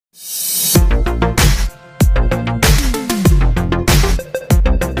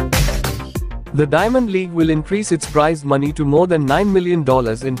The Diamond League will increase its prize money to more than $9 million in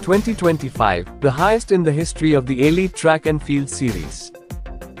 2025, the highest in the history of the Elite Track and Field Series.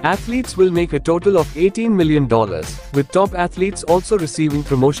 Athletes will make a total of $18 million, with top athletes also receiving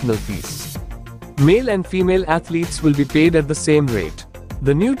promotional fees. Male and female athletes will be paid at the same rate.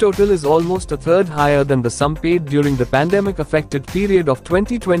 The new total is almost a third higher than the sum paid during the pandemic-affected period of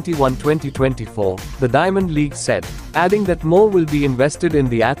 2021-2024, the Diamond League said, adding that more will be invested in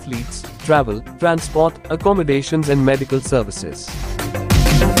the athletes, travel, transport, accommodations and medical services.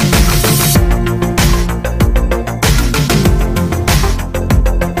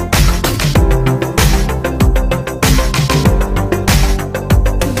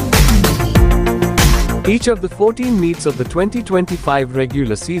 Each of the 14 meets of the 2025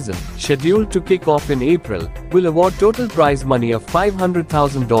 regular season, scheduled to kick off in April, will award total prize money of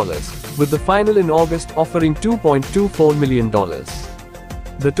 $500,000, with the final in August offering $2.24 million.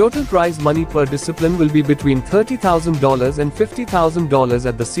 The total prize money per discipline will be between $30,000 and $50,000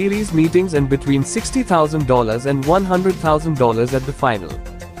 at the series meetings and between $60,000 and $100,000 at the final.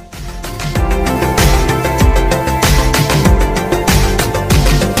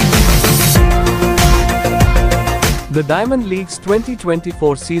 The Diamond League's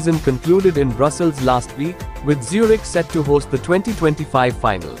 2024 season concluded in Brussels last week, with Zurich set to host the 2025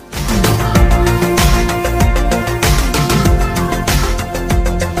 final.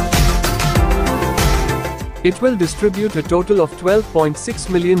 It will distribute a total of $12.6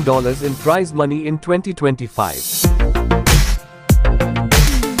 million in prize money in 2025.